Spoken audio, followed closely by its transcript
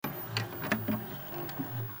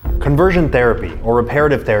Conversion therapy, or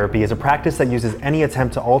reparative therapy, is a practice that uses any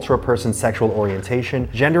attempt to alter a person's sexual orientation,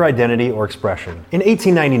 gender identity, or expression. In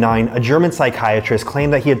 1899, a German psychiatrist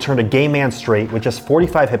claimed that he had turned a gay man straight with just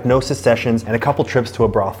 45 hypnosis sessions and a couple trips to a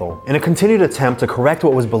brothel. In a continued attempt to correct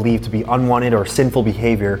what was believed to be unwanted or sinful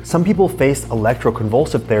behavior, some people faced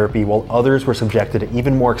electroconvulsive therapy while others were subjected to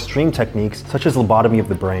even more extreme techniques such as lobotomy of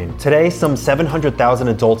the brain. Today, some 700,000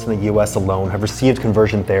 adults in the US alone have received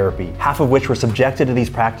conversion therapy, half of which were subjected to these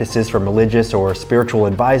practices from religious or spiritual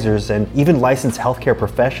advisors and even licensed healthcare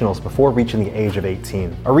professionals before reaching the age of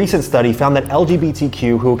 18. A recent study found that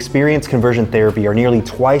LGBTQ who experience conversion therapy are nearly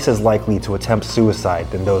twice as likely to attempt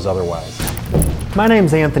suicide than those otherwise. My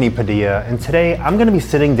name's Anthony Padilla, and today I'm going to be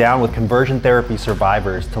sitting down with conversion therapy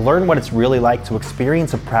survivors to learn what it's really like to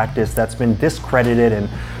experience a practice that's been discredited and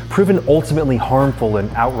proven ultimately harmful and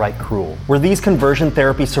outright cruel. Were these conversion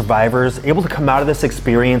therapy survivors able to come out of this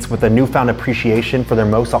experience with a newfound appreciation for their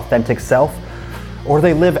most authentic self? Or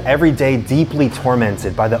they live every day deeply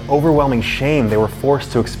tormented by the overwhelming shame they were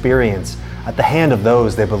forced to experience at the hand of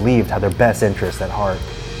those they believed had their best interests at heart?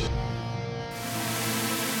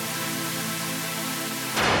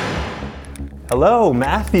 Hello,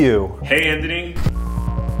 Matthew. Hey, Anthony.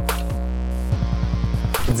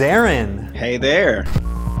 It's Aaron. Hey there.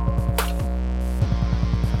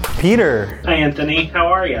 Peter. Hi, Anthony. How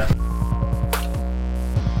are you?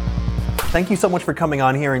 Thank you so much for coming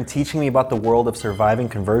on here and teaching me about the world of surviving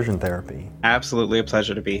conversion therapy. Absolutely a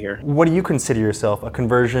pleasure to be here. What do you consider yourself, a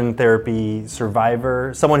conversion therapy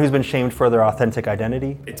survivor? Someone who's been shamed for their authentic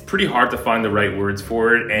identity? It's pretty hard to find the right words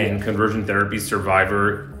for it, and conversion therapy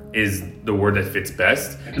survivor is the word that fits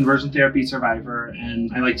best. A conversion therapy survivor,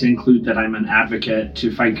 and I like to include that I'm an advocate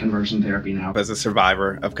to fight conversion therapy now. As a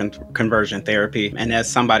survivor of conversion therapy, and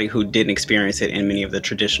as somebody who didn't experience it in many of the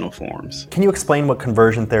traditional forms. Can you explain what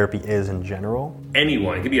conversion therapy is in general?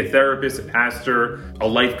 Anyone. It could be a therapist, a pastor, a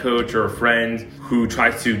life coach, or a friend who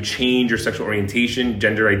tries to change your sexual orientation,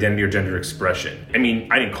 gender identity, or gender expression. I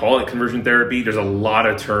mean, I didn't call it conversion therapy. There's a lot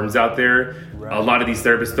of terms out there. Right. A lot of these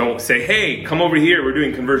therapists don't say, hey, come over here, we're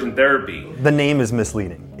doing conversion therapy. The name is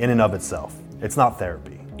misleading in and of itself. It's not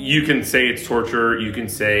therapy. You can say it's torture, you can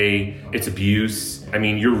say it's abuse. I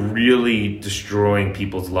mean, you're really destroying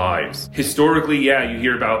people's lives. Historically, yeah, you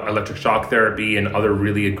hear about electric shock therapy and other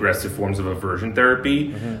really aggressive forms of aversion therapy.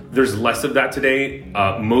 Mm-hmm. There's less of that today.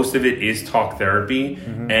 Most of it is talk therapy,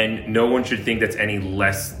 and no one should think that's any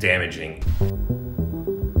less damaging.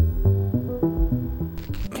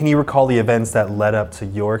 Can you recall the events that led up to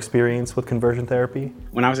your experience with conversion therapy?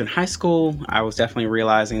 When I was in high school, I was definitely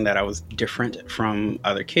realizing that I was different from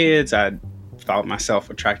other kids. I felt myself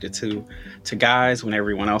attracted to guys when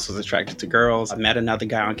everyone else was attracted to girls. I met another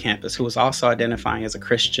guy on campus who was also identifying as a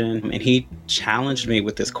Christian, and he challenged me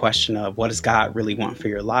with this question of, what does God really want for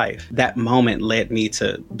your life? That moment led me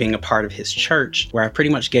to being a part of his church, where I pretty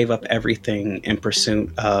much gave up everything in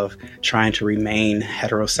pursuit of trying to remain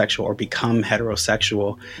heterosexual or become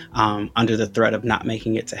heterosexual under the threat of not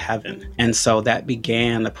making it to heaven. And so that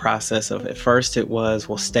began the process of, at first it was,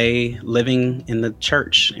 well, stay living in the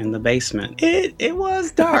church, in the basement. It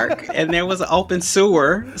was dark, and there was an open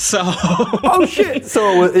sewer, so... Oh, shit!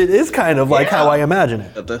 So it is kind of like how I imagine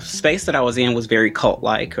it. The space that I was in was very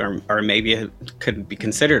cult-like, or maybe it could be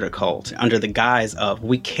considered a cult, under the guise of,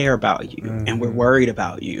 we care about you, and we're worried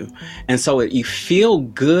about you. And so you feel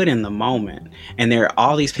good in the moment, and there are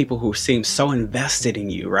all these people who seem so invested in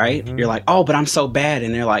you, right? You're like, oh, but I'm so bad,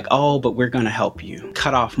 and they're like, oh, but we're gonna help you.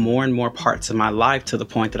 Cut off more and more parts of my life to the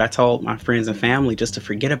point that I told my friends and family just to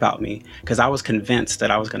forget about me, because I was convinced that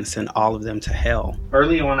I was going to send all of them to hell.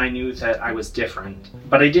 Early on, I knew that I was different,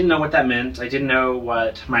 but I didn't know what that meant. I didn't know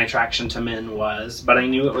what my attraction to men was, but I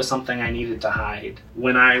knew it was something I needed to hide.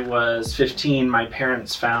 When I was 15, my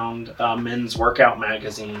parents found a men's workout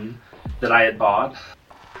magazine that I had bought,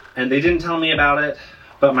 and they didn't tell me about it,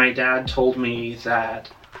 but my dad told me that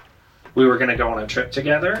we were going to go on a trip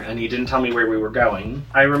together, and he didn't tell me where we were going.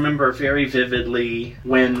 I remember very vividly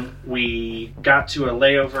when we got to a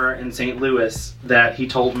layover in St. Louis that he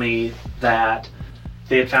told me that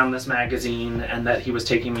they had found this magazine and that he was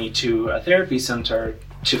taking me to a therapy center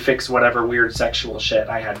to fix whatever weird sexual shit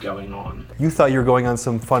I had going on. You thought you were going on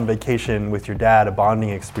some fun vacation with your dad, a bonding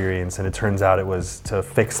experience, and it turns out it was to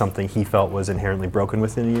fix something he felt was inherently broken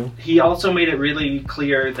within you? He also made it really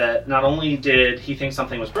clear that not only did he think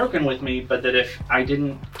something was broken with me, but that if I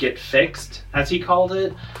didn't get fixed, as he called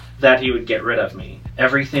it, that he would get rid of me.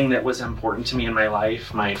 Everything that was important to me in my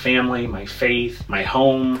life, my family, my faith, my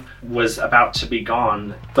home, was about to be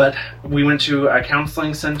gone. But we went to a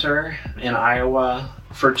counseling center in Iowa.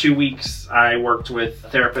 For 2 weeks, I worked with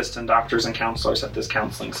therapists and doctors and counselors at this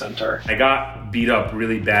counseling center. I got beat up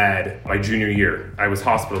really bad my junior year. I was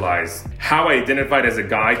hospitalized. How I identified as a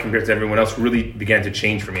guy compared to everyone else really began to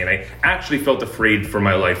change for me, and I actually felt afraid for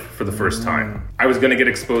my life for the first time. I was gonna get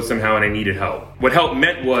exposed somehow and I needed help. What help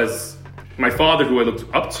meant was my father, who I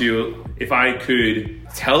looked up to, if I could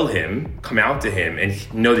tell him, come out to him,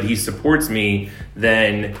 and know that he supports me,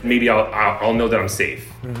 then maybe I'll know that I'm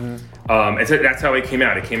safe. And so that's how I came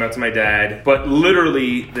out. I came out to my dad. But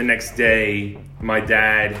literally the next day, my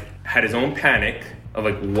dad had his own panic of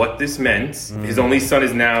like what this meant. His only son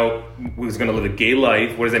was going to live a gay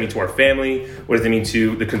life. What does that mean to our family? What does that mean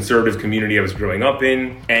to the conservative community I was growing up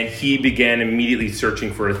in? And he began immediately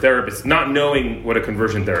searching for a therapist, not knowing what a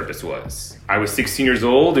conversion therapist was. I was 16 years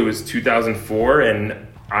old. It was 2004, and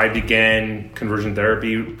I began conversion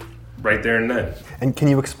therapy right there and then. And can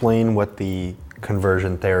you explain what the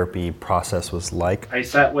conversion therapy process was like? I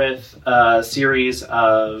sat with a series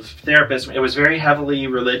of therapists. It was very heavily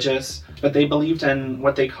religious, but they believed in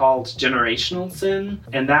what they called generational sin,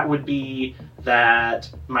 and that would be that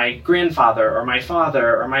my grandfather or my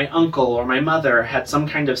father or my uncle or my mother had some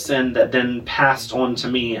kind of sin that then passed on to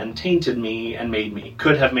me and tainted me and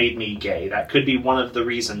could have made me gay. That could be one of the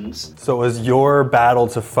reasons. So it was your battle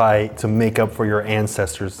to fight to make up for your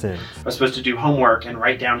ancestors' sins. I was supposed to do homework and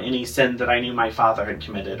write down any sin that I knew my father had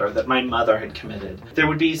committed or that my mother had committed. There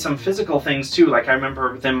would be some physical things too, like I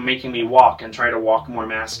remember them making me walk and try to walk more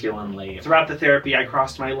masculinely. Throughout the therapy, I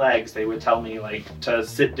crossed my legs. They would tell me to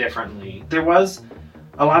sit differently. There was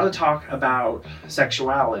a lot of talk about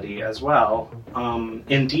sexuality as well,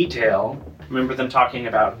 in detail. I remember them talking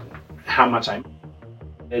about how much I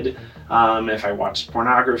did, if I watched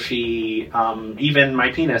pornography, even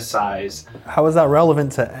my penis size. How is that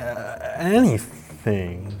relevant to anything?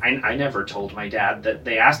 I never told my dad that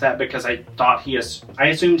they asked that because I thought I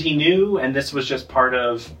assumed he knew, and this was just part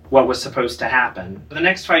of what was supposed to happen. The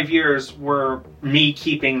next 5 years were me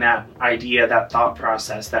keeping that idea, that thought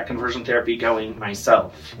process, that conversion therapy going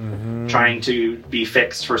myself, trying to be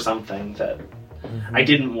fixed for something that I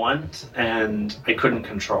didn't want and I couldn't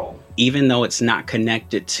control. Even though it's not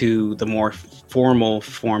connected to the more formal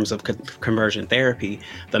forms of conversion therapy,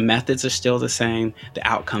 the methods are still the same, the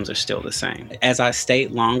outcomes are still the same. As I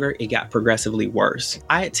stayed longer, it got progressively worse.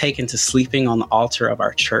 I had taken to sleeping on the altar of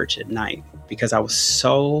our church at night because I was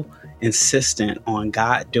so insistent on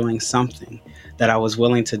God doing something that I was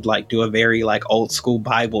willing to do a very old school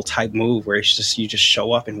Bible type move where it's just you just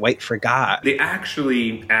show up and wait for God. They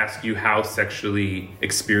actually ask you how sexually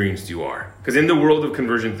experienced you are. Because in the world of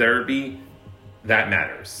conversion therapy, that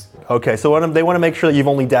matters. Okay, so they want to make sure that you've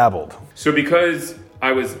only dabbled. So because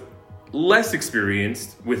I was less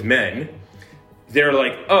experienced with men, they're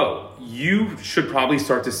like, oh, you should probably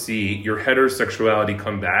start to see your heterosexuality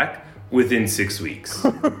come back within 6 weeks.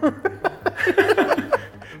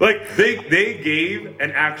 They gave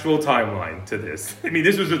an actual timeline to this. I mean,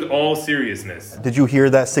 this was with all seriousness. Did you hear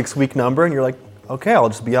that 6-week number and you're like, okay, I'll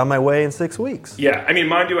just be on my way in 6 weeks? Yeah, I mean,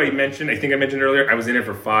 mind you, I think I mentioned earlier, I was in it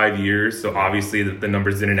for 5 years, so obviously the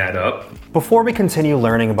numbers didn't add up. Before we continue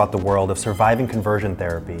learning about the world of surviving conversion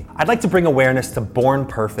therapy, I'd like to bring awareness to Born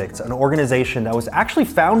Perfect, an organization that was actually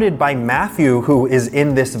founded by Matthew, who is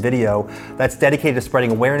in this video, that's dedicated to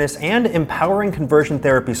spreading awareness and empowering conversion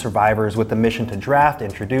therapy survivors with the mission to draft,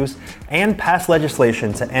 introduce, and pass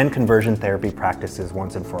legislation to end conversion therapy practices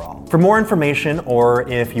once and for all. For more information, or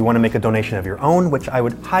if you want to make a donation of your own, which I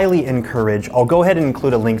would highly encourage, I'll go ahead and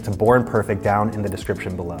include a link to Born Perfect down in the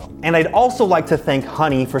description below. And I'd also like to thank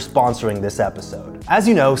Honey for sponsoring this episode. As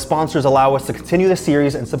you know, sponsors allow us to continue the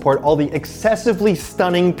series and support all the excessively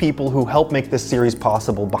stunning people who help make this series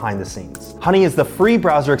possible behind the scenes. Honey is the free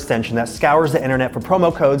browser extension that scours the internet for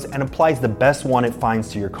promo codes and applies the best one it finds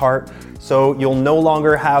to your cart, so you'll no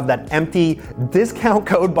longer have that empty discount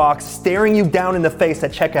code box staring you down in the face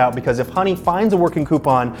at checkout, because if Honey finds a working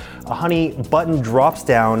coupon, a Honey button drops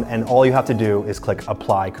down and all you have to do is click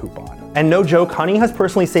apply coupon. And no joke, Honey has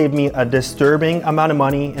personally saved me a disturbing amount of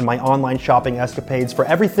money in my online shopping escapades for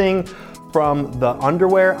everything from the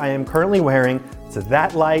underwear I am currently wearing to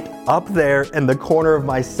that light up there in the corner of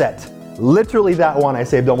my set. Literally that one I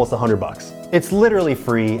saved almost $100. It's literally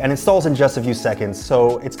free and installs in just a few seconds,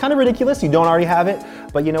 so it's kind of ridiculous you don't already have it,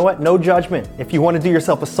 but you know what? No judgment. If you want to do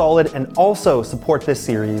yourself a solid and also support this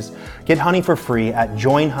series, get Honey for free at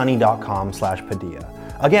joinhoney.com/Padilla.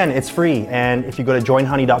 Again, it's free, and if you go to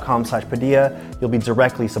joinhoney.com/Padilla, you'll be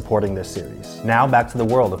directly supporting this series. Now back to the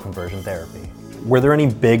world of conversion therapy. Were there any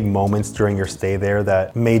big moments during your stay there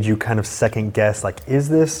that made you kind of second guess, like, is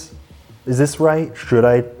this right? Should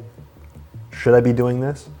I be doing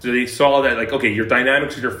this? So they saw that, like, okay, your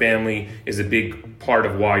dynamics with your family is a big part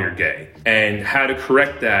of why you're gay. And how to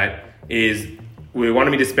correct that is we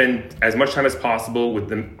wanted me to spend as much time as possible with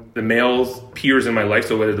the males peers in my life.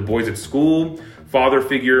 So whether the boys at school, father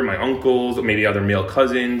figure, my uncles, or maybe other male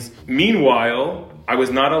cousins. Meanwhile, I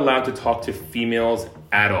was not allowed to talk to females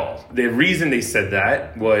at all. The reason they said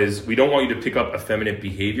that was, we don't want you to pick up effeminate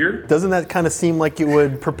behavior. Doesn't that kind of seem like it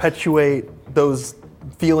would perpetuate those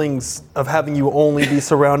feelings of having you only be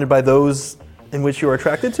surrounded by those in which you are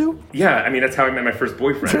attracted to? Yeah, I mean, that's how I met my first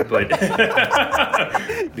boyfriend, but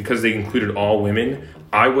because they included all women,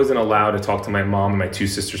 I wasn't allowed to talk to my mom and my two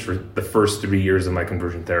sisters for the first 3 years of my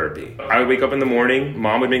conversion therapy. I would wake up in the morning,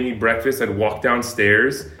 mom would make me breakfast, I'd walk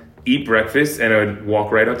downstairs, eat breakfast, and I would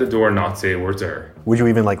walk right out the door and not say a word to her. Would you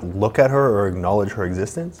even look at her or acknowledge her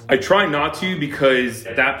existence? I try not to, because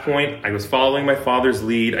at that point I was following my father's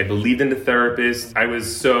lead. I believed in the therapist. I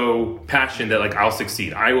was so passionate that I'll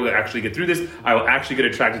succeed. I will actually get through this. I will actually get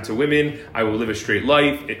attracted to women. I will live a straight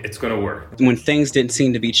life. It's going to work. When things didn't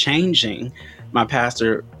seem to be changing, my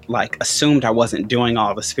pastor assumed I wasn't doing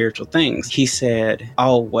all the spiritual things. He said,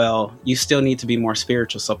 "Oh, well, you still need to be more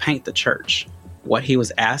spiritual, so paint the church." What he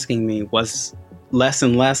was asking me was less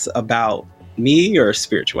and less about me or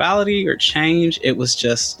spirituality or change. It was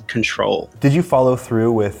just control. Did you follow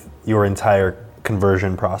through with your entire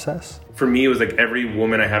conversion process? For me, it was every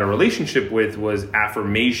woman I had a relationship with was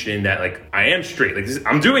affirmation that I am straight.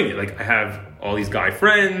 I'm doing it. I have all these guy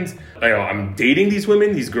friends. I'm dating these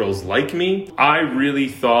women. These girls like me. I really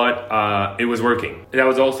thought it was working. That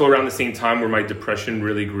was also around the same time where my depression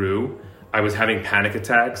really grew. I was having panic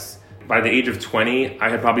attacks. By the age of 20, I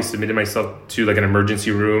had probably submitted myself to an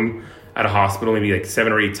emergency room at a hospital maybe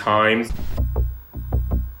 7 or 8 times.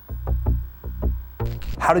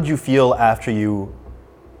 How did you feel after you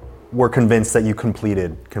were convinced that you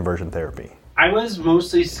completed conversion therapy? I was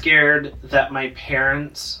mostly scared that my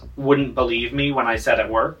parents wouldn't believe me when I said it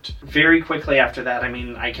worked. Very quickly after that,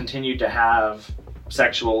 I continued to have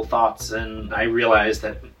sexual thoughts, and I realized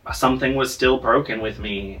that something was still broken with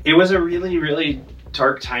me. It was a really, really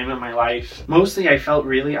dark time in my life. Mostly I felt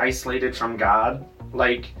really isolated from God.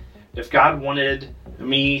 If God wanted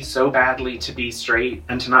me so badly to be straight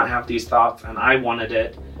and to not have these thoughts, and I wanted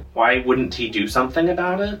it, why wouldn't he do something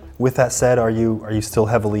about it? With that said, are you still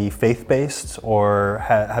heavily faith-based, or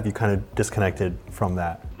have you kind of disconnected from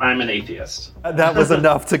that? I'm an atheist. That was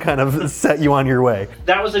enough to kind of set you on your way.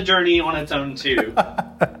 That was a journey on its own too.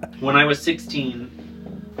 When I was 16,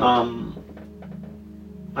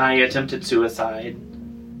 I attempted suicide,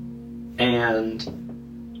 and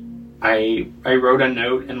I wrote a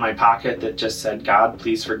note in my pocket that just said, "God,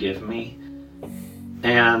 please forgive me."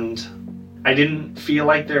 And I didn't feel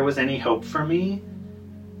like there was any hope for me.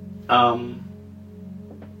 I'm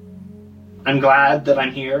glad that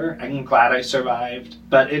I'm here. I'm glad I survived,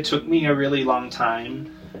 but it took me a really long time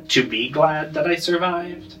to be glad that I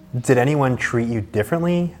survived. Did anyone treat you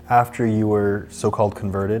differently after you were so-called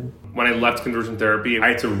converted? When I left conversion therapy, I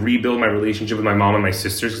had to rebuild my relationship with my mom and my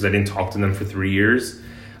sisters because I didn't talk to them for 3 years.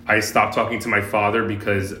 I stopped talking to my father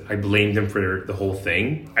because I blamed him for the whole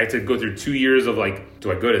thing. I had to go through 2 years of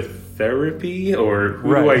do I go to therapy, or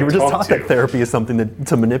who do I you were just talk taught to? that therapy is something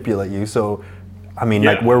to manipulate you. So,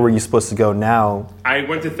 where were you supposed to go now? I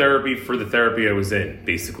went to therapy for the therapy I was in,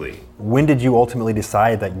 basically. When did you ultimately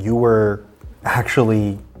decide that you were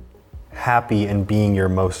actually happy in being your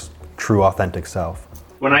most true, authentic self?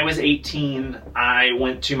 When I was 18, I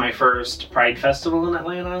went to my first Pride Festival in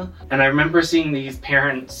Atlanta, and I remember seeing these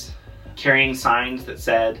parents carrying signs that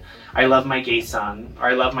said, "I love my gay son," or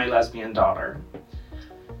 "I love my lesbian daughter."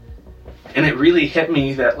 And it really hit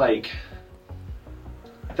me that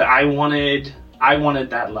that I wanted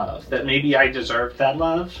that love, that maybe I deserved that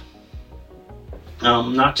love.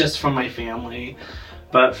 Not just from my family,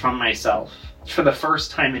 but from myself. For the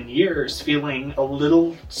first time in years, feeling a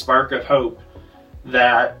little spark of hope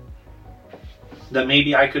that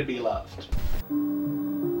maybe I could be loved.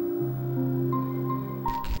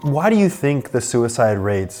 Why do you think the suicide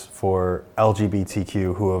rates for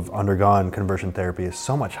LGBTQ who have undergone conversion therapy is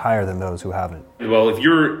so much higher than those who haven't? Well, if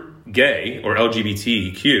you're gay or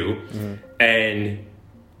LGBTQ and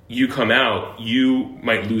you come out, you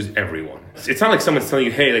might lose everyone. It's not like someone's telling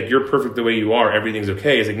you, hey, you're perfect the way you are, everything's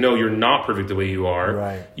okay. It's no, you're not perfect the way you are.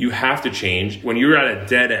 Right. You have to change. When you're at a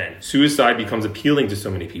dead end, suicide becomes appealing to so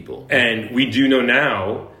many people. And we do know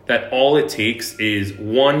now that all it takes is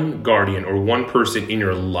one guardian or one person in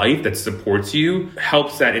your life that supports you,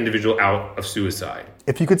 helps that individual out of suicide.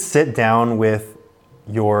 If you could sit down with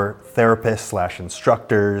your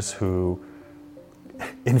therapists/instructors who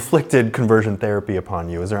inflicted conversion therapy upon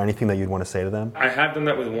you, is there anything that you'd want to say to them? I have done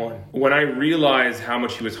that with one. When I realized how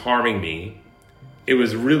much he was harming me, it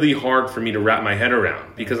was really hard for me to wrap my head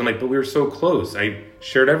around, because I'm like, but we were so close. I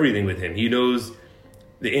shared everything with him. He knows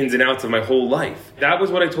the ins and outs of my whole life. That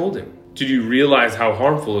was what I told him. Did you realize how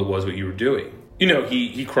harmful it was what you were doing? You know,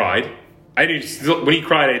 he cried. When he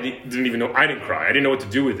cried, I didn't even know. I didn't cry. I didn't know what to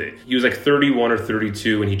do with it. He was like 31 or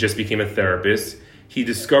 32 and he just became a therapist. He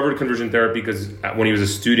discovered conversion therapy because when he was a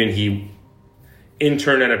student, he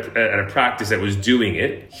interned at a practice that was doing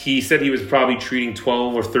it. He said he was probably treating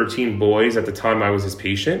 12 or 13 boys at the time I was his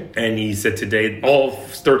patient. And he said today, all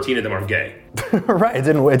 13 of them are gay. Right, it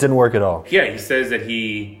didn't work at all. Yeah, he says that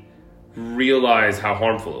he realized how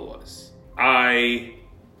harmful it was. I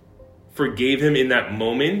forgave him in that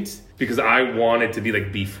moment because I wanted to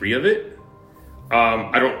be free of it.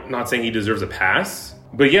 Not saying he deserves a pass,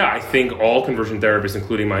 but yeah, I think all conversion therapists,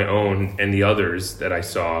 including my own and the others that I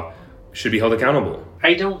saw, should be held accountable.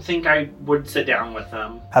 I don't think I would sit down with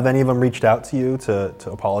them. Have any of them reached out to you to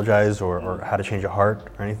apologize or how to change a heart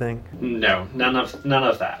or anything? No, none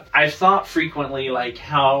of that. I've thought frequently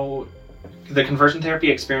how the conversion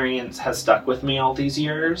therapy experience has stuck with me all these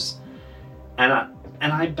years, and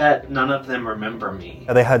I bet none of them remember me.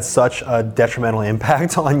 They had such a detrimental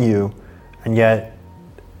impact on you, and yet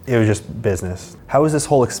it was just business. How has this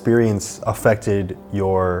whole experience affected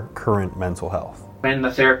your current mental health? When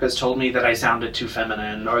the therapist told me that I sounded too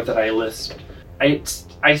feminine or that I lisped, I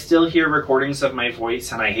still hear recordings of my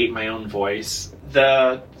voice and I hate my own voice.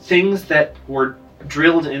 The things that were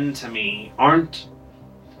drilled into me aren't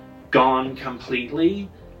gone completely,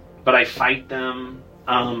 but I fight them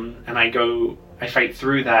and I fight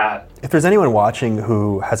through that. If there's anyone watching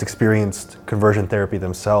who has experienced conversion therapy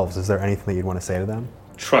themselves, is there anything that you'd want to say to them?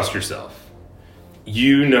 Trust yourself.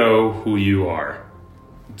 You know who you are.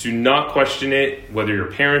 Do not question it, whether your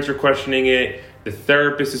parents are questioning it, the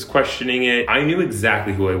therapist is questioning it. I knew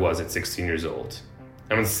exactly who I was at 16 years old.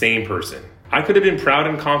 I'm the same person. I could have been proud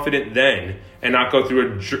and confident then and not go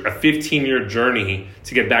through a 15-year journey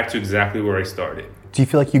to get back to exactly where I started. Do you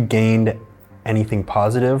feel like you gained anything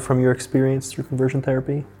positive from your experience through conversion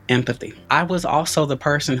therapy? Empathy. I was also the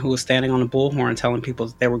person who was standing on the bullhorn telling people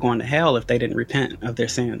that they were going to hell if they didn't repent of their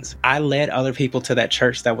sins. I led other people to that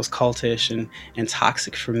church that was cultish and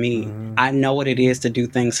toxic for me. I know what it is to do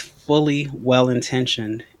things fully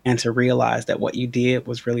well-intentioned and to realize that what you did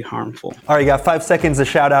was really harmful. All right, you got 5 seconds to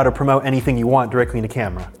shout out or promote anything you want directly into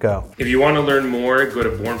camera. Go. If you want to learn more, go to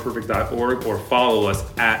bornperfect.org or follow us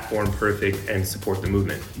at bornperfect and support the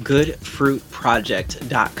movement.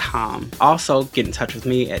 goodfruitproject.com. Also, get in touch with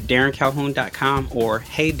me at DarrenCalhoun.com or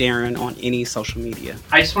Hey Darren on any social media.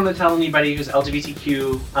 I just want to tell anybody who's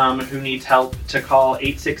LGBTQ who needs help to call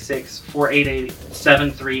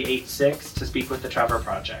 866-488-7386 to speak with the Trevor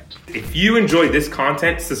Project. If you enjoyed this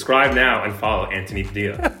content, subscribe now and follow Anthony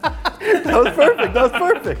Padilla. That was perfect. That was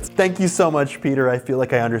perfect. Thank you so much, Peter. I feel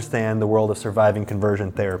like I understand the world of surviving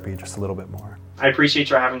conversion therapy just a little bit more. I appreciate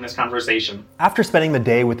you having this conversation. After spending the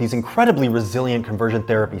day with these incredibly resilient conversion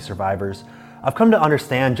therapy survivors, I've come to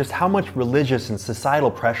understand just how much religious and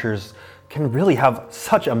societal pressures can really have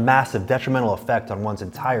such a massive detrimental effect on one's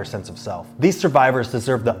entire sense of self. These survivors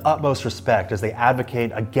deserve the utmost respect as they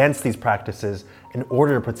advocate against these practices in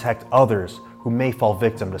order to protect others who may fall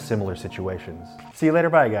victim to similar situations. See you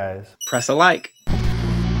later, bye guys. Press a like.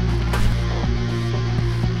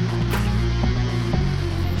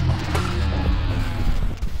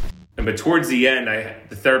 But towards the end,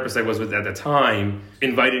 the therapist I was with at the time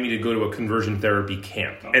invited me to go to a conversion therapy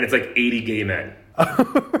camp. And it's like 80 gay men. I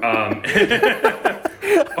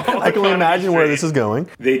can imagine where this is going.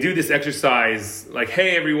 They do this exercise like,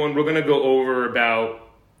 hey, everyone, we're going to go over about,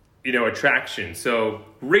 attraction. So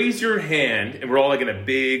raise your hand, and we're all like in a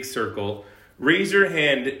big circle. Raise your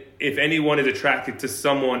hand if anyone is attracted to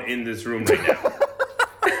someone in this room right now.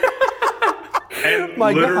 And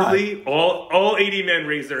literally, all 80 men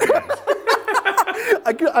raise their hands.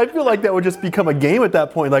 I feel like that would just become a game at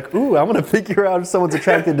that point. Like, ooh, I want to figure out if someone's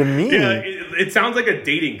attracted to me. Yeah, it sounds like a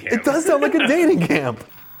dating camp. It does sound like a dating camp.